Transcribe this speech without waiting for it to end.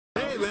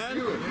man.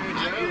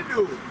 How you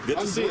doing? Good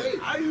to see you.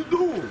 How you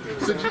doing?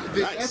 So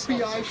the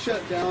FBI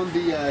shut down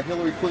the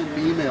Hillary Clinton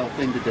email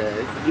thing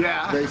today.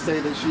 Yeah. They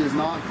say that she is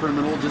not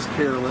criminal, just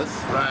careless.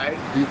 Right.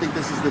 Do you think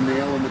this is the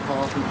nail in the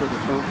coffin for the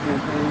Trump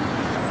campaign?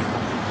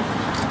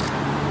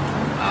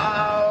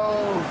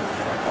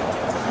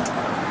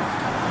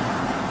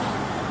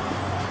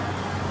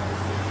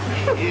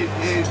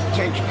 It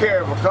takes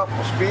care of a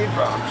couple speed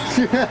bumps.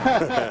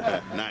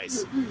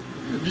 Nice.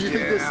 Do you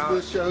think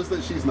this shows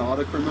that she's not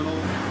a criminal?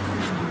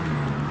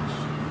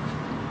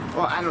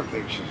 Well, I don't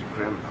think she's a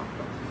criminal.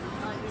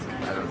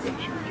 I don't think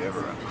she was ever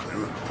a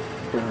criminal.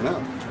 Fair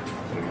enough.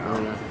 You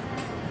know?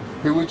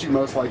 Who would you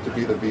most like to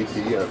be the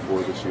VP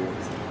for this year?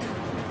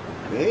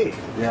 Me?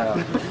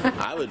 Yeah.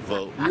 I would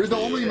vote. You're the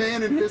only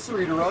man in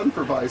history to run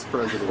for vice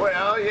president.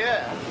 Well,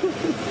 yeah.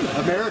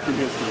 American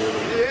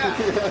history. Yeah.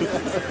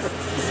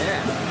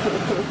 Yeah.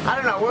 I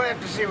don't know. We'll have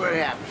to see what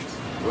happens.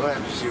 We'll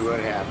have to see what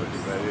happens.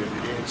 But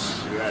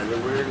it's the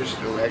weirdest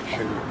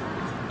election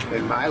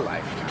in my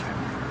lifetime.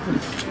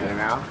 You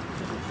know?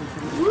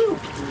 Woo.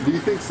 Do you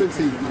think since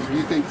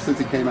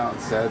he came out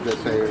and said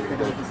that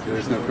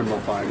there's no criminal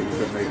findings,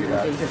 that maybe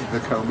that the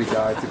Comey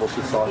guy, people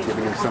should start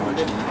giving him so much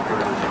heat for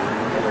the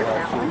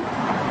election?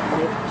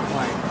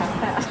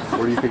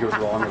 Or do you think it was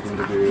wrong of him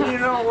to do? You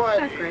know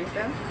what?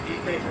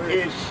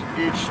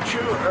 It's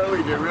too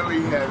early to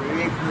really have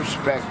any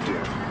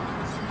perspective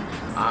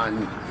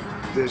on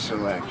this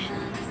election.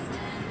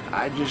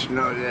 I just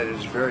know that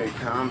it's very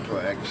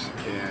complex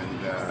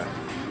and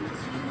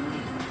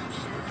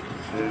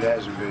it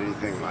hasn't been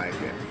anything like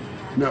it.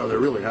 No, there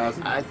really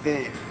hasn't. I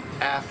think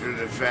after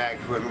the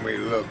fact, when we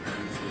look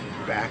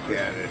back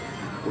at it,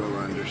 we'll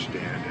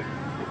understand it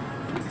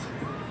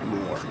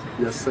more.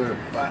 Yes, sir.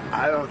 But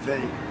I don't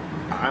think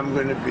I'm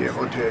going to be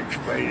able to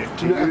explain it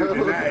to you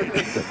tonight.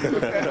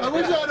 I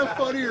wish I had a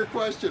funnier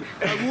question.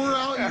 I wore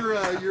out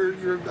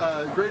your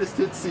greatest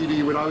hits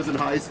CD when I was in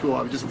high school.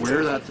 I would just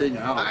wear that thing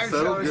out. I'm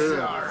so good.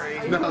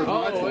 sorry. No,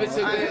 Oh, it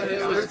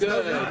was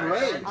good.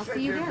 Great. I'll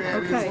see you there.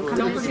 Okay.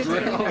 Don't forget to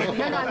No,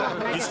 I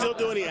won't. You still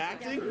do any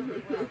acting?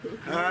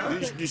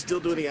 You still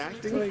do any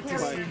acting? A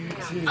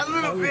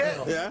little bit.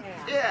 Yeah?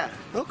 Yeah.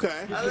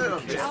 Okay. A little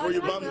bit. Were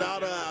you bummed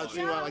out? I was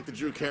thinking about like the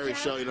Drew Carey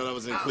show, you know, that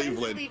was in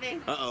Cleveland.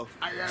 Uh-oh.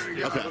 I gotta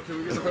go. Okay.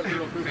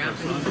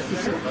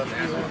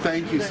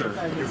 Thank you, sir.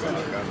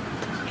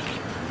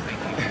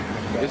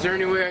 Is there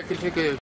any way I can take a